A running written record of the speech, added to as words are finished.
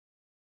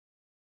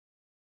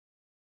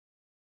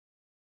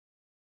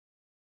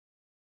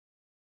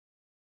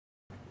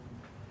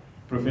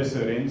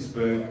Professor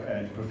Rensburg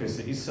and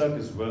Professor Isak,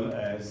 as well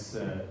as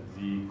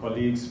the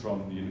colleagues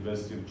from the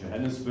University of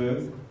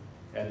Johannesburg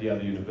and the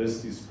other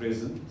universities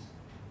present,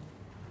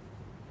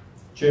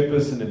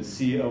 Chairperson and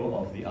CEO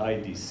of the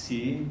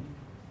IDC,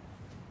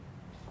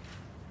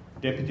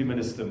 Deputy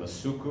Minister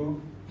Masuku,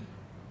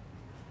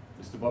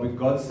 Mr. Bobby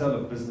Godsell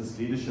of Business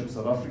Leadership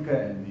South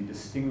Africa, and the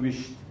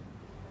distinguished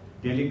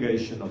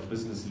delegation of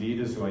business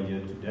leaders who are here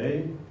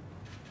today,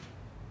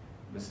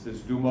 Mr.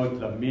 Zdumo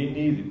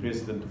Dlamini, the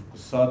President of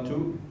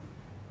COSATU,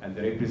 and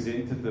the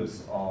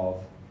representatives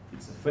of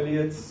its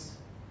affiliates,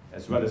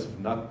 as well as of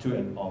NACTU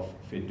and of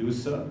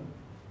FEDUSA,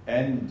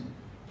 and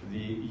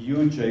the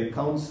UJ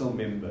Council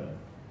member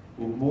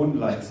who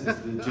moonlights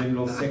as the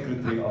General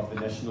Secretary of the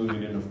National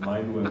Union of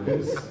Mine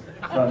Workers,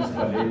 Franz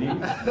Valeni,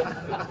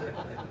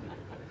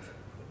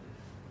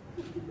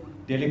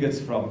 delegates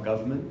from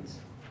government,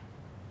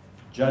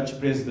 Judge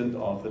President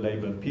of the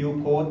Labour Appeal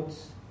Court,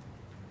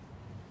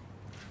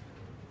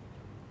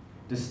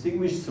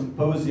 distinguished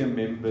symposium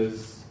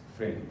members,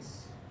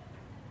 friends.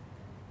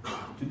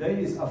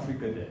 Today is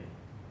Africa Day.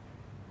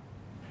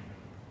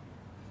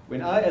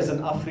 When I, as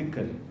an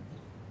African,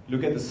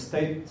 look at the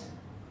state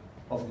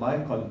of my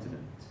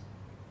continent,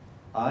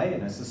 I,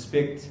 and I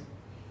suspect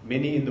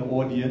many in the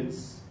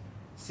audience,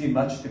 see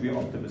much to be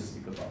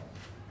optimistic about.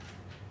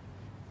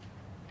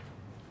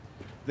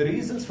 The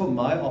reasons for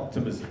my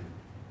optimism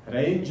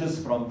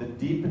ranges from the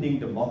deepening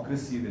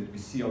democracy that we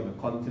see on the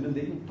continent,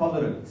 the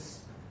intolerance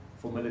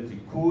for military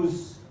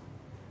coups,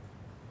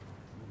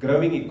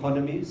 growing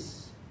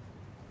economies.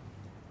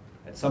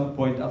 At some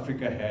point,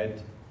 Africa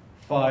had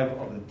 5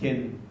 of the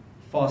 10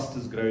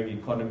 fastest growing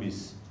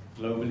economies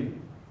globally.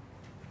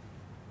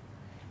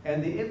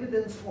 And the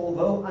evidence,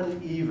 although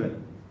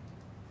uneven,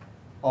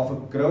 of a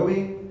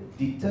growing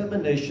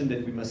determination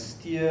that we must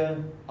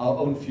steer our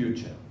own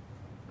future.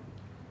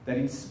 That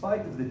in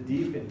spite of the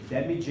deep and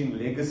damaging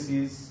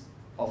legacies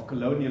of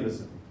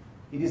colonialism,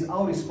 it is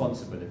our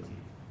responsibility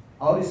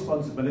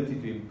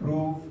to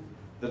improve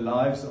the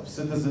lives of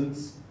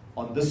citizens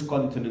on this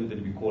continent that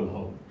we call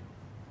home.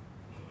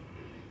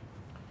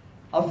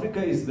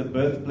 Africa is the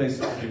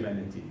birthplace of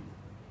humanity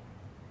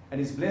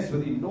and is blessed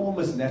with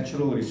enormous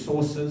natural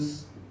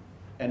resources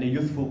and a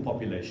youthful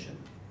population.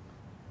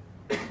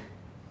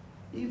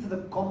 If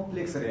the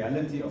complex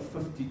reality of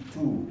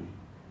 52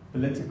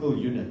 political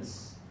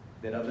units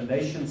that are the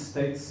nation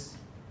states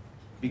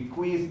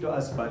bequeathed to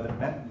us by the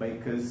map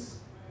makers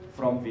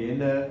from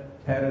Vienna,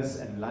 Paris,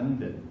 and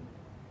London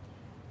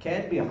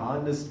can be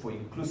harnessed for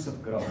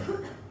inclusive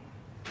growth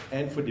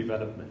and for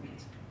development,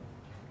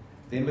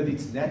 then with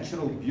its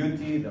natural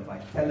beauty, the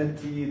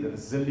vitality, the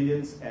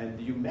resilience, and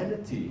the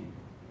humanity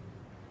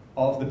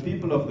of the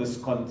people of this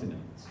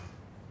continent,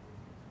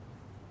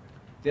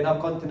 then our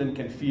continent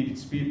can feed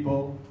its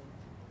people,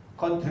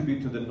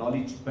 contribute to the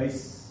knowledge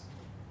base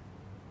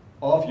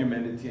of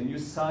humanity, and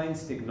use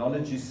science,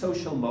 technology,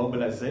 social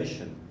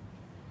mobilization,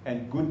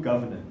 and good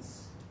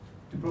governance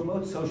to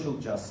promote social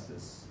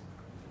justice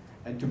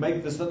and to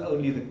make this not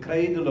only the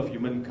cradle of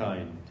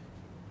humankind,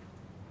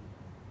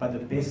 but the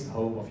best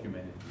home of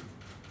humanity.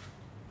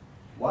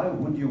 Why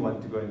would you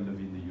want to go and live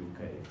in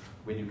the UK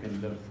when you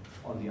can live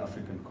on the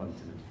African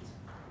continent?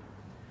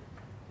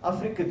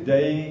 Africa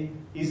Day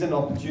is an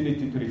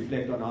opportunity to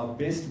reflect on how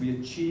best we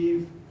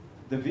achieve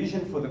the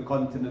vision for the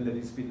continent that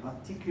has been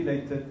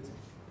articulated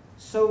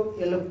so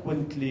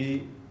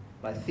eloquently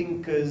by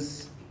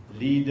thinkers,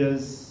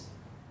 leaders,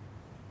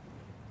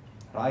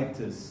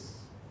 writers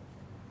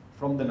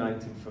from the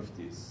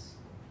 1950s.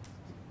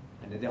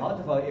 And at the heart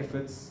of our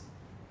efforts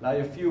lie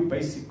a few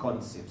basic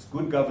concepts: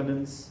 good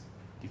governance,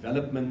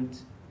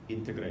 development,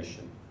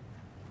 integration.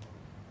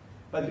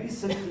 But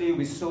recently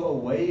we saw a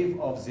wave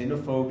of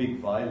xenophobic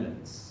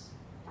violence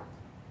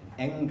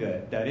and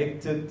anger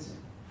directed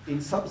in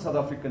some South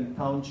African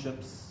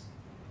townships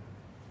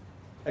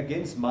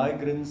against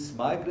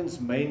migrants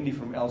mainly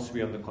from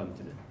elsewhere on the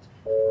continent.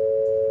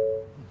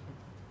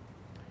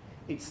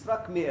 It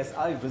struck me as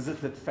I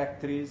visited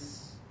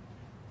factories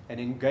and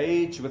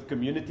engaged with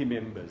community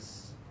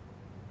members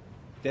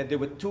that there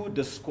were 2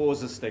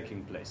 discourses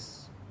taking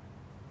place.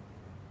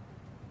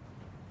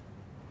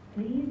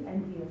 Please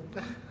and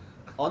here.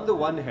 On the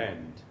one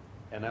hand,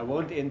 and I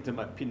won't enter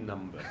my PIN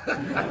number.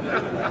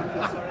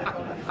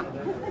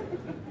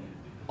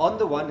 On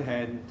the one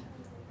hand,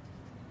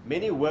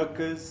 many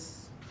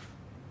workers,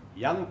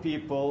 young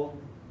people,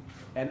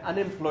 and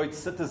unemployed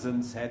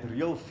citizens had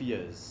real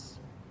fears.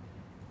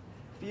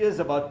 Fears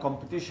about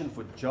competition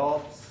for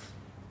jobs,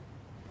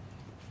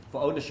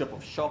 for ownership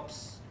of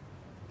shops,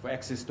 for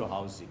access to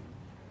housing.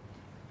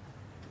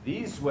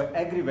 These were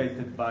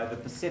aggravated by the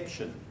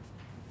perception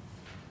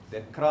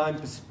that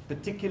crime,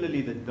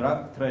 particularly the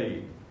drug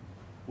trade,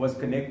 was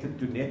connected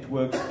to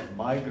networks of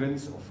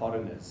migrants or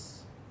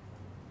foreigners.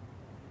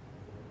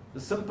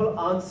 The simple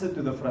answer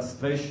to the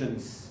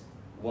frustrations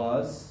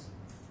was,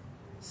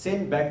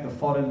 send back the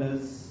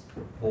foreigners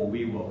or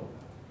we will.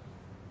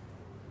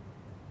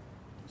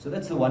 So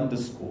that's the one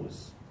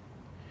discourse.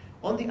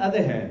 On the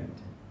other hand,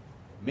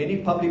 Many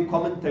public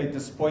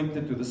commentators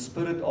pointed to the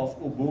spirit of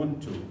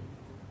Ubuntu,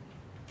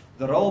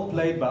 the role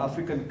played by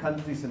African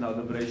countries in our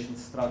liberation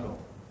struggle,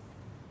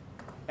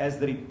 as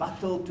the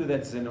rebuttal to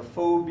that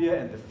xenophobia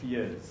and the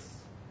fears.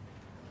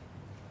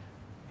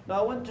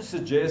 Now, I want to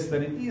suggest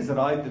that it is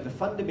right that the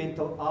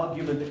fundamental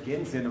argument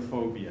against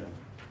xenophobia,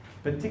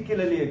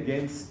 particularly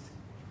against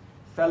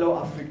fellow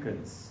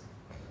Africans,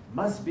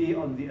 must be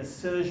on the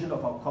assertion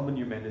of our common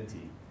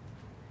humanity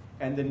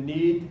and the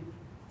need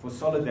for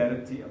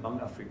solidarity among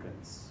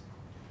Africans.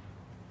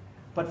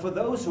 But for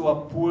those who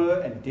are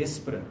poor and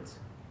desperate,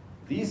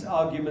 these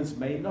arguments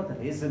may not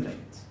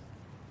resonate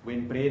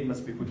when bread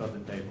must be put on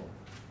the table.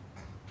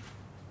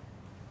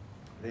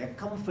 They are a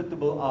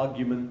comfortable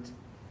argument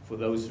for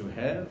those who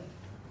have.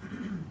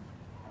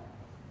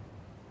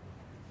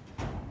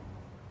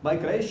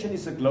 Migration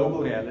is a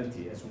global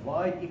reality as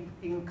wide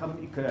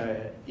income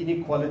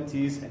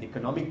inequalities and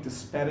economic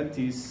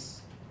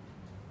disparities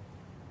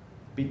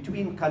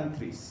between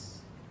countries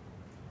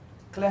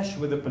clash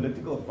with the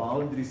political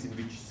boundaries in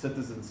which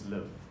citizens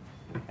live.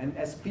 And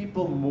as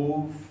people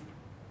move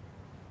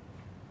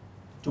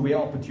to where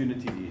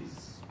opportunity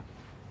is,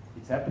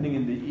 it's happening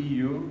in the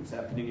EU, it's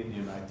happening in the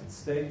United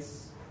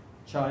States,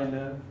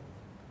 China,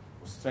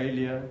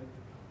 Australia,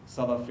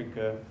 South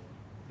Africa.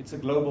 It's a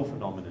global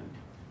phenomenon.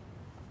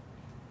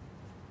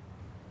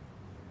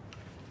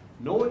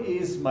 Nor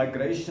is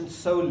migration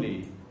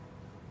solely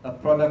a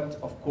product,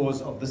 of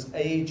course, of this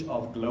age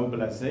of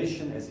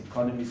globalization as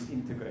economies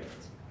integrate.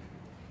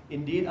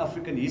 Indeed,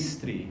 African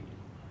history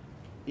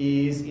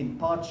is in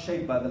part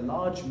shaped by the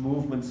large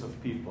movements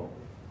of people.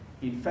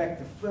 In fact,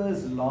 the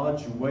first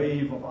large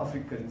wave of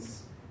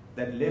Africans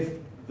that left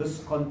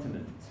this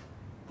continent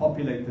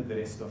populated the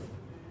rest of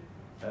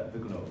the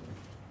globe.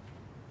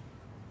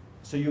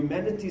 So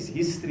humanity's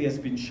history has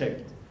been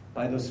shaped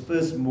by those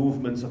first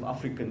movements of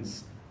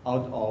Africans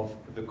out of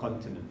the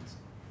continent.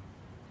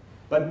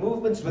 But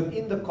movements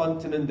within the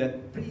continent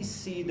that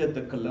preceded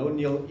the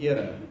colonial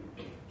era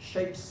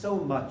shaped so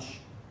much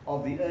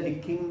of the early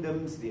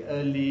kingdoms, the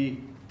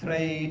early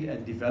trade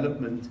and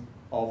development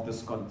of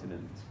this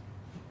continent.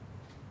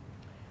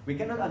 We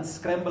cannot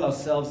unscramble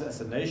ourselves as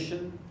a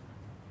nation,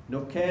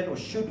 nor can or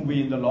should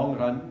we in the long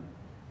run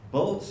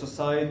build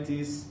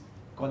societies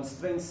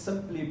constrained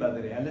simply by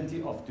the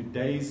reality of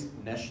today's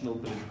national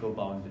political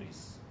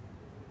boundaries.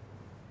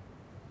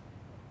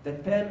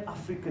 That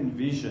Pan-African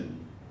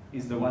vision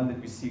is the one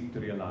that we seek to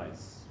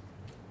realize.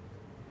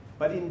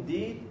 But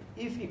indeed,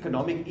 if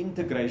economic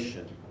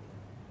integration,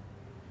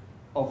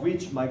 of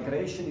which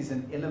migration is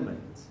an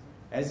element,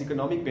 has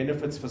economic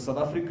benefits for South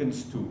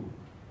Africans too,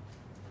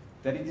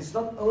 that it is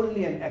not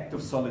only an act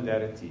of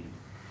solidarity,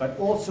 but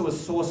also a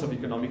source of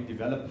economic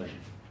development,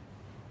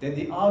 then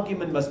the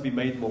argument must be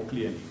made more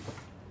clearly,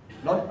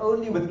 not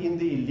only within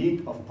the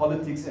elite of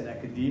politics and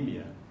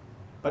academia,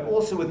 but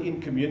also within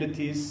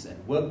communities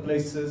and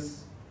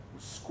workplaces,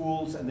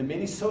 schools, and the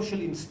many social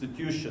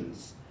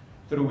institutions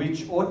through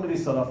which ordinary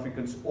South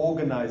Africans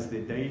organize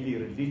their daily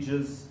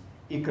religious,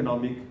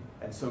 economic,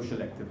 and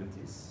social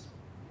activities.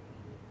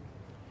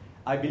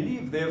 I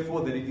believe,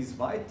 therefore, that it is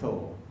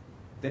vital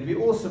that we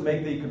also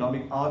make the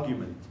economic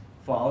argument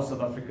for how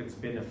South Africans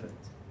benefit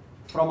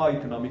from our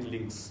economic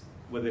links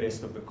with the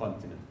rest of the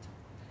continent.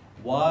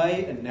 Why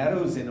a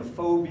narrow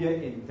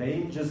xenophobia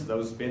endangers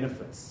those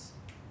benefits,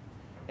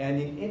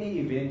 and in any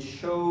event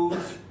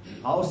shows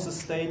how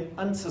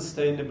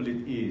unsustainable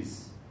it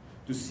is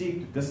to seek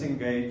to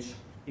disengage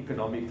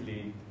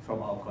economically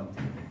from our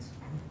continent.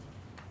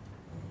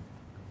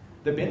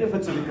 The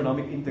benefits of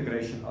economic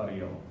integration are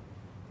real.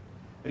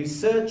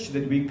 Research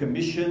that we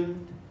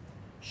commissioned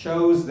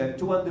shows that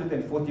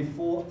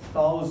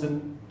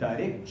 244,000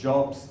 direct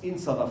jobs in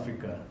South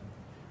Africa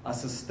are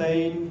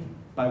sustained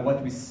by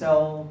what we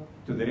sell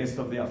to the rest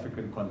of the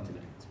African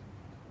continent.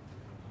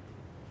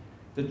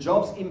 The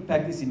job's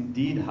impact is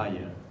indeed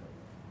higher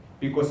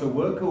because a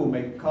worker who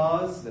makes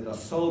cars that are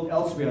sold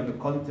elsewhere on the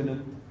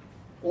continent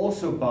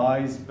also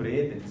buys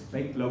bread that is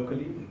baked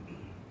locally,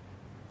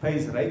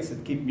 pays rates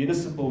that keep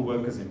municipal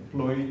workers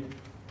employed,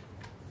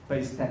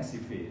 pays taxi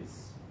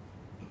fares.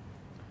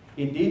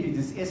 Indeed, it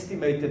is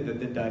estimated that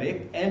the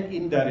direct and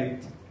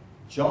indirect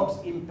jobs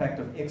impact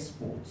of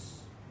exports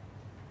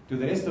to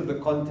the rest of the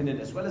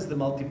continent, as well as the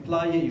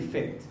multiplier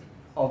effect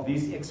of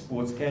these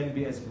exports, can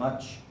be as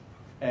much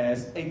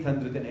as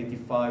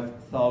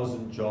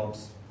 885,000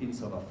 jobs in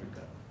South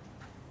Africa.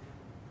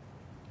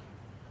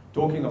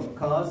 Talking of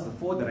cars, the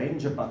Ford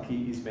Ranger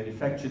bakkie is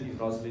manufactured in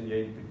Roslyn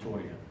in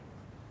Pretoria.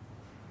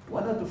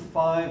 1 out of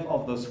 5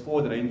 of those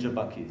Ford Ranger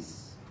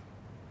bakkies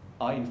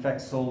are in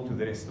fact sold to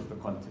the rest of the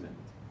continent,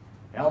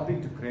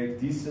 helping to create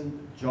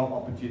decent job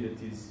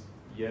opportunities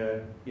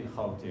here in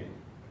Gauteng.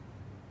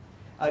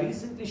 I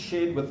recently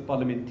shared with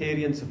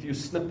parliamentarians a few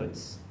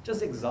snippets,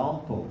 just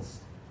examples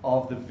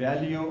of the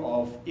value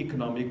of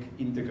economic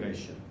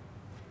integration.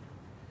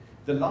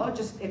 The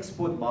largest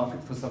export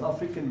market for South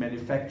African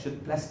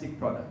manufactured plastic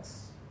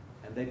products,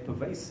 and they're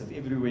pervasive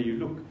everywhere you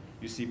look,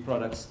 you see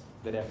products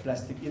that have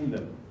plastic in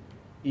them,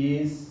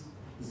 is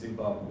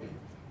Zimbabwe.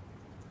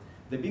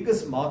 the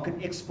biggest market,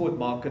 export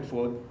market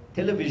for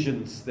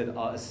televisions that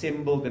are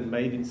assembled and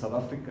made in South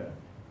Africa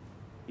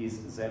is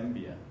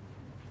Zambia.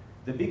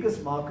 The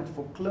biggest market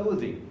for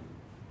clothing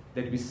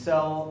that we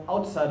sell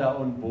outside our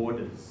own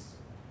borders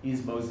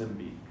is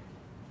Mozambique.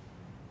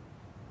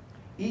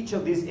 Each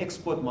of these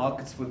export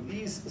markets for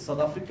these South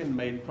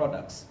African-made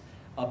products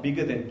are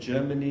bigger than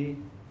Germany,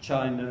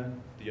 China,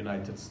 the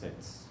United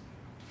States.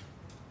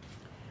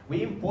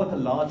 We import a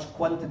large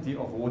quantity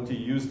of water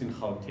used in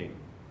Gauteng.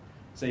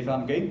 So if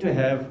I'm going to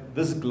have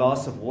this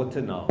glass of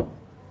water now,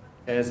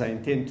 as I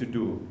intend to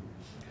do,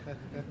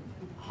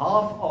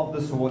 half of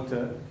this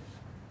water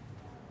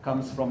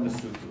comes from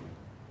Lesotho.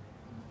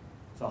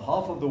 So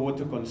half of the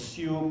water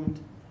consumed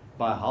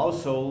by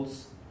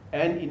households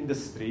and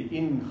industry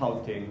in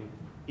Gauteng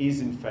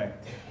is in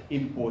fact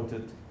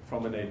imported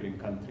from a neighboring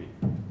country.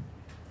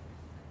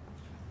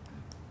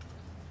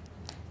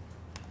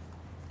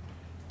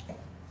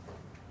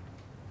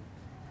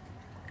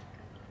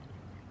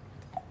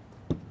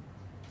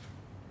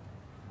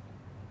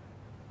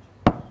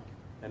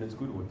 And it's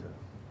good water.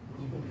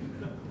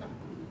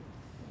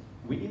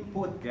 We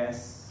import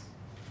gas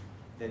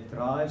that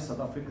drives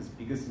South Africa's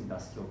biggest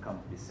industrial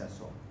company,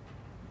 Sasol.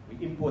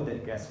 We import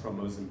that gas from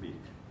Mozambique.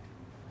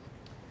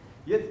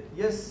 Yet,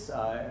 yes,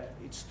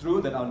 it's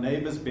true that our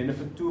neighbors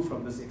benefit too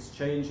from this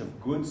exchange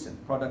of goods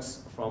and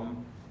products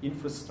from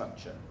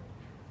infrastructure,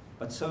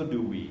 but so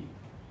do we.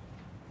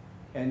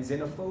 And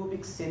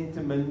xenophobic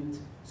sentiment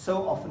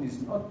so often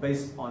is not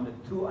based on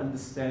a true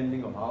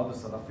understanding of how the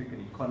South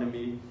African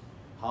economy,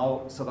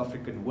 how South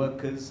African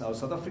workers, how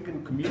South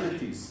African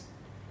communities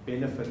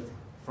benefit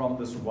from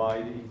this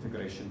wider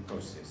integration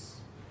process.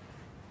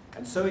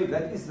 And so if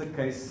that is the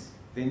case,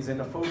 then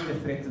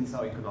xenophobia threatens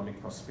our economic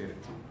prosperity.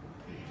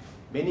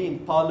 Many in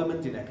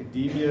parliament, in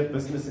academia,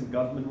 business and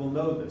government will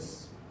know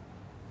this.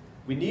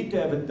 We need to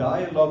have a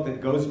dialogue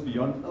that goes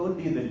beyond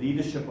only the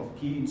leadership of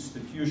key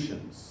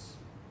institutions.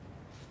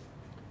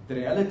 The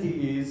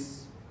reality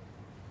is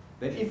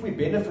that if we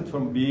benefit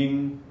from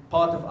being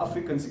part of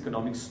Africa's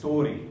economic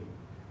story,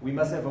 we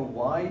must have a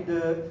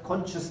wider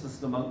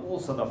consciousness among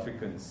all South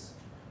Africans,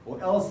 or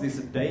else there's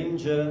a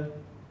danger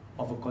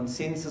of a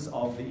consensus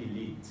of the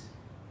elite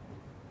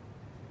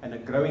and a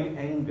growing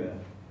anger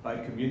by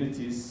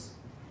communities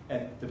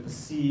at the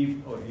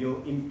perceived or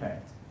real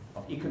impact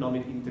of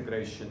economic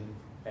integration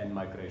and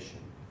migration.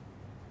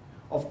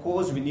 Of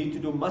course, we need to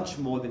do much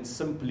more than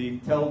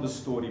simply tell the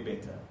story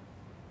better.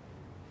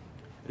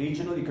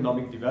 Regional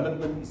economic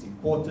development is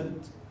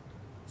important,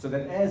 so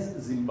that as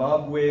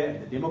Zimbabwe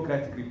and the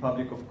Democratic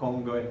Republic of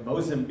Congo and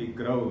Mozambique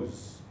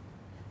grows,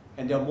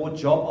 and there are more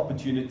job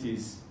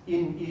opportunities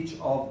in each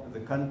of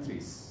the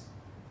countries,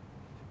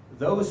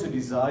 those who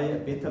desire a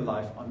better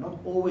life are not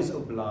always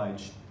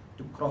obliged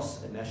to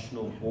cross a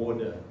national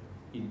border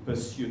in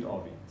pursuit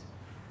of it.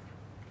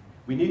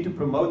 We need to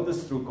promote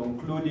this through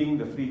concluding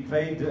the free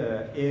trade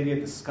area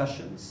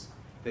discussions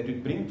that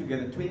would bring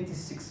together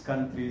 26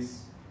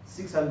 countries,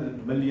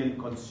 600 million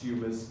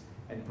consumers,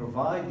 and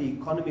provide the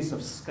economies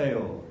of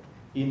scale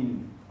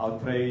in our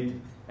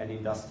trade and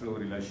industrial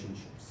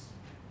relationships.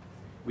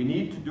 We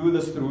need to do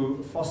this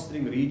through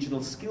fostering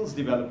regional skills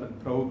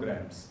development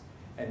programs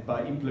and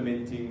by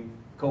implementing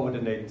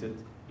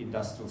coordinated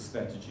industrial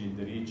strategy in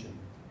the region.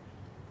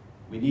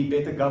 We need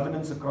better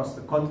governance across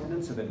the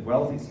continent so that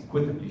wealth is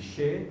equitably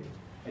shared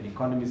and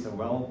economies are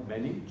well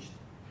managed.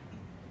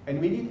 And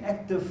we need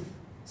active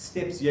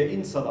steps here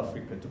in South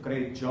Africa to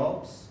create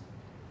jobs,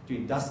 to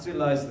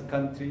industrialize the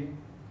country,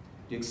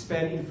 to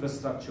expand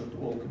infrastructure to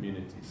all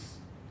communities.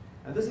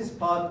 And this is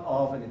part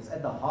of, and it's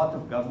at the heart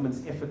of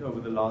government's effort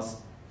over the last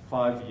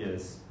 5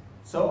 years,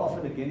 so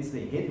often against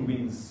the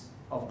headwinds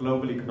of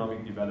global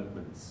economic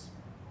developments.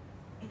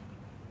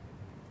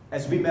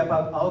 As we map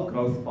out our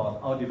growth path,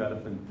 our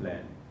development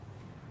plan,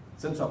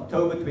 since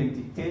October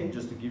 2010,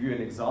 just to give you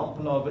an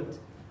example of it,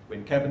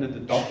 when Cabinet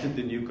adopted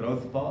the new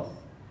growth path,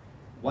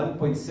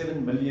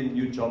 1.7 million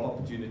new job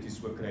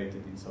opportunities were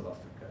created in South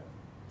Africa.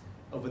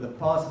 Over the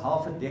past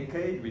half a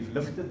decade, we've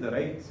lifted the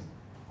rate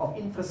of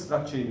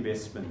infrastructure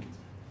investment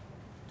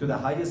to the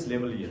highest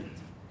level yet,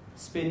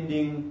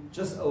 spending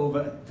just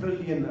over R1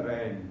 trillion.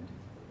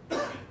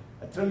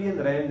 R1 trillion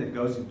that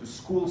goes into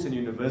schools and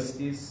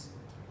universities,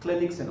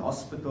 clinics and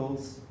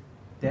hospitals,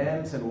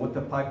 dams and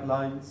water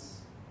pipelines,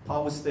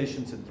 power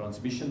stations and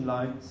transmission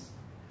lines,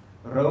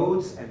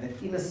 roads and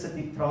the inner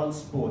city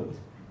transport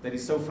that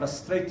is so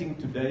frustrating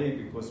today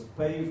because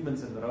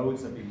pavements and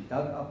roads are being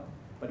dug up,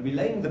 but we're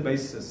laying the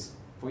basis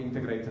for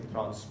integrated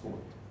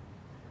transport.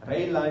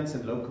 Rail lines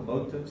and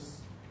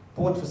locomotives,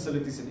 port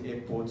facilities and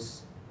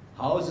airports,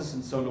 houses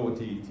and solar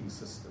water heating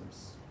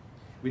systems.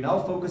 We're now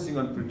focusing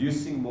on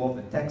producing more of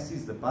the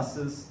taxis, the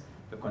buses,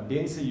 the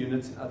condenser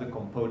units and other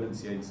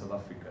components here in South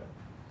Africa.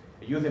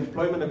 A youth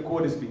employment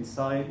accord has been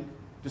signed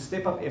to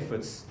step up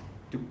efforts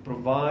to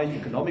provide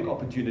economic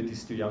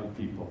opportunities to young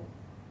people.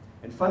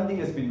 And funding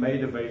has been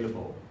made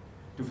available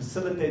to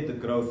facilitate the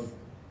growth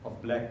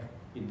of black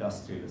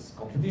industrialists.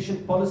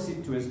 Competition policy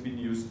too has been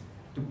used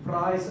to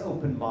prize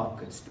open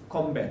markets, to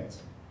combat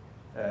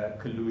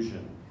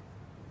collusion.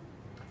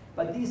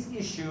 But these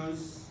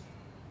issues,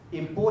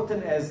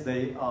 important as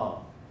they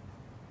are,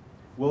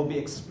 will be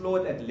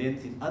explored at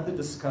length in other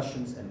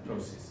discussions and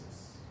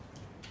processes.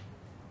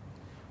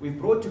 We've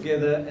brought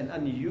together an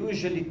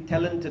unusually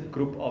talented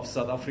group of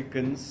South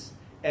Africans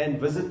and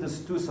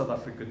visitors to South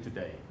Africa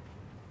today.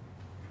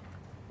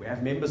 We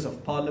have members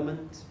of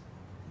parliament,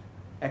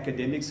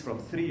 academics from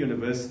 3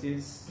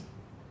 universities,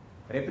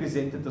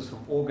 representatives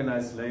from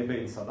organized labor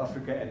in South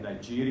Africa and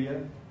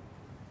Nigeria,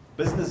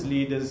 business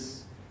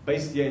leaders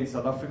based here in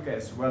South Africa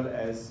as well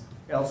as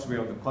elsewhere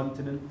on the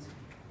continent,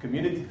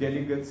 community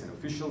delegates and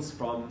officials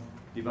from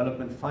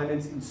development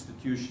finance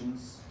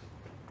institutions,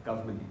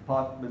 government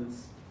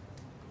departments,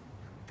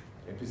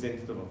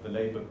 representative of the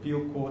Labour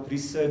Appeal Court,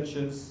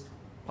 researchers,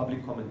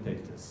 public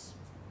commentators.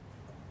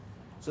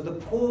 So the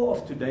core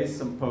of today's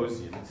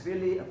symposium, it's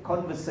really a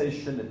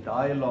conversation, a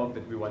dialogue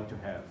that we want to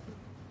have.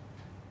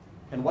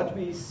 And what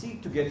we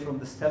seek to get from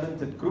this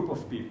talented group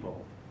of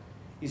people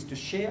is to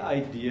share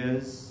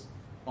ideas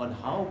on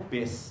how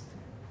best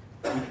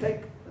we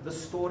take the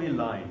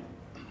storyline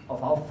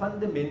of how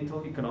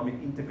fundamental economic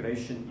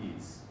integration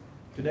is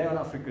today on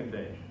African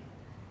Day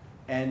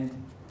and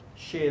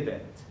share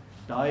that,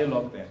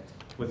 dialogue that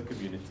with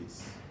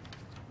communities.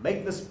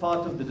 Make this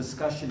part of the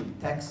discussion in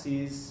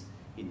taxis,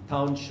 in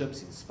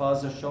townships, in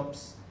spaza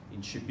shops,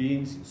 in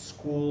shebeens, in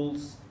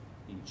schools,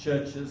 in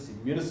churches,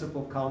 in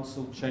municipal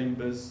council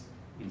chambers,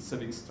 in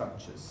civic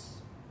structures.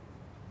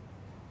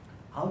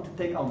 How to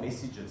take our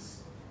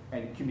messages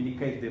and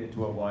communicate them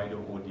to a wider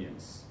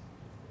audience.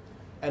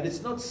 And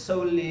it's not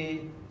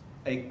solely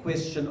a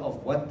question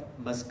of what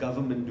must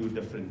government do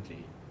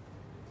differently.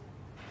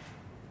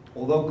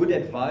 Although good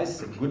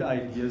advice and good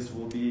ideas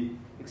will be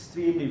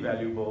extremely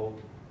valuable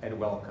and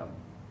welcome.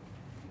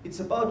 It's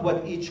about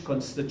what each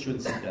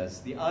constituency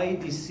does. The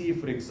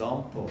IEDC, for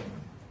example,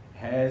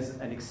 has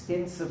an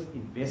extensive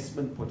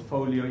investment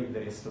portfolio in the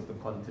rest of the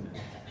continent.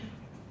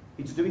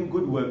 It's doing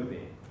good work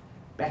there,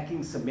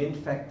 backing cement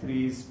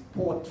factories,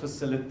 port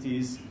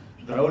facilities,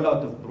 the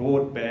rollout of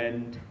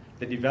broadband,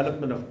 the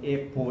development of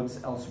airports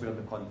elsewhere on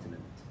the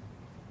continent.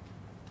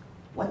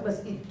 What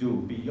must it do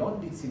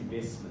beyond its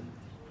investment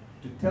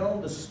to tell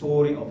the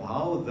story of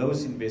how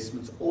those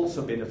investments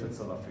also benefit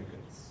South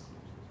Africans?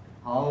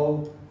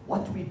 How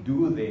what we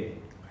do there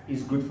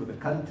is good for the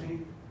country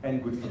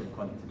and good for the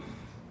continent.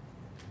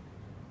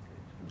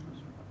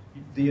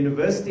 The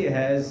university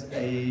has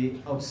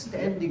an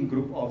outstanding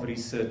group of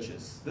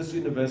researchers. This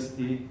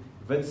university,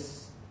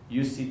 WITS,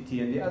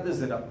 UCT, and the others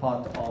that are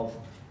part of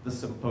the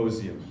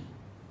symposium.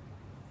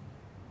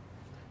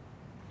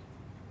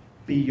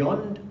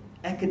 Beyond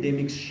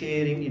academics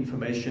sharing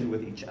information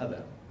with each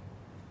other,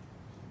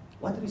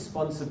 what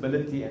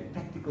responsibility and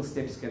practical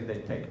steps can they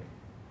take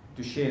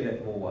to share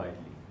that more widely?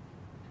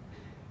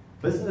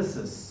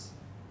 Businesses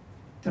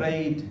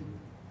trade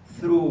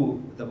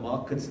through the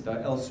markets that are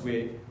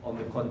elsewhere on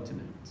the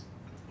continent.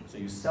 So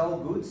you sell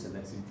goods, and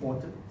that's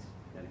important,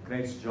 and it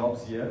creates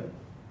jobs here.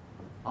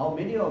 How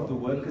many of the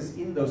workers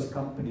in those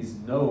companies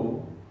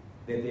know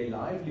that their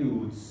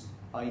livelihoods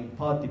are in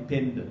part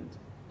dependent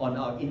on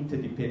our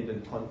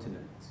interdependent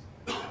continent?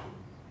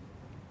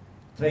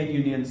 Trade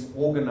unions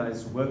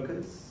organize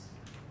workers.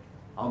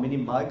 How many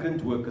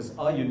migrant workers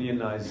are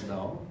unionized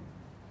now?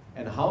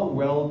 And how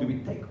well do we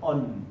take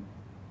on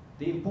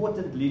the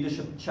important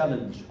leadership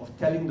challenge of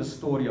telling the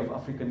story of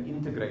African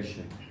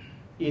integration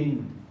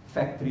in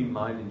factory,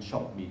 mine, and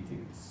shop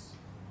meetings?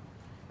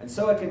 And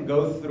so I can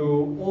go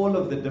through all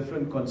of the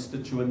different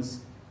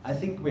constituents. I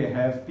think we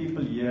have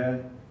people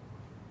here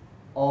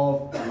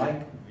of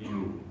like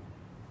view.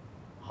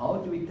 How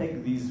do we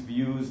take these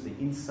views, the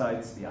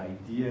insights, the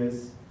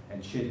ideas,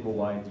 and share it more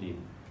widely?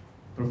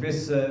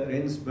 Professor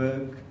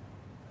Rensburg,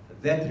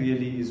 that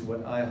really is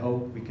what I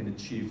hope we can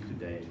achieve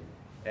today.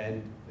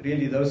 And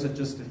really, those are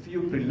just a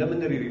few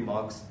preliminary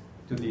remarks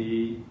to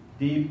the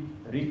deep,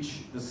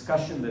 rich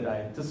discussion that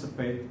I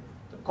anticipate,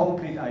 the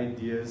concrete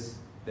ideas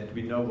that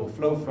we know will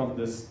flow from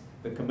this,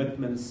 the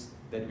commitments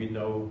that we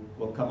know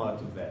will come out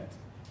of that.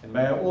 And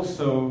may I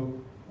also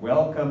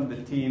welcome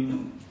the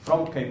team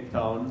from Cape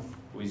Town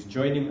who is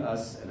joining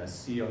us, and I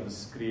see on the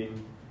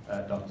screen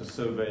Dr.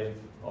 Survey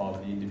of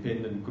the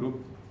independent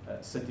group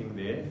sitting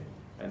there.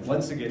 And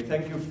once again,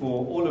 thank you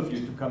for all of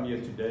you to come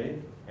here today,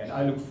 and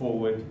I look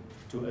forward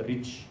to a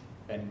rich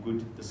and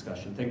good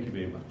discussion. Thank you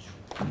very much.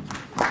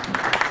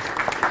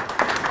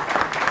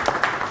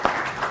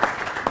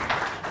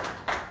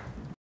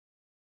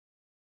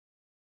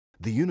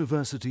 The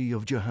University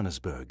of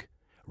Johannesburg.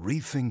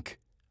 Rethink,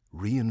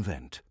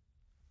 reinvent.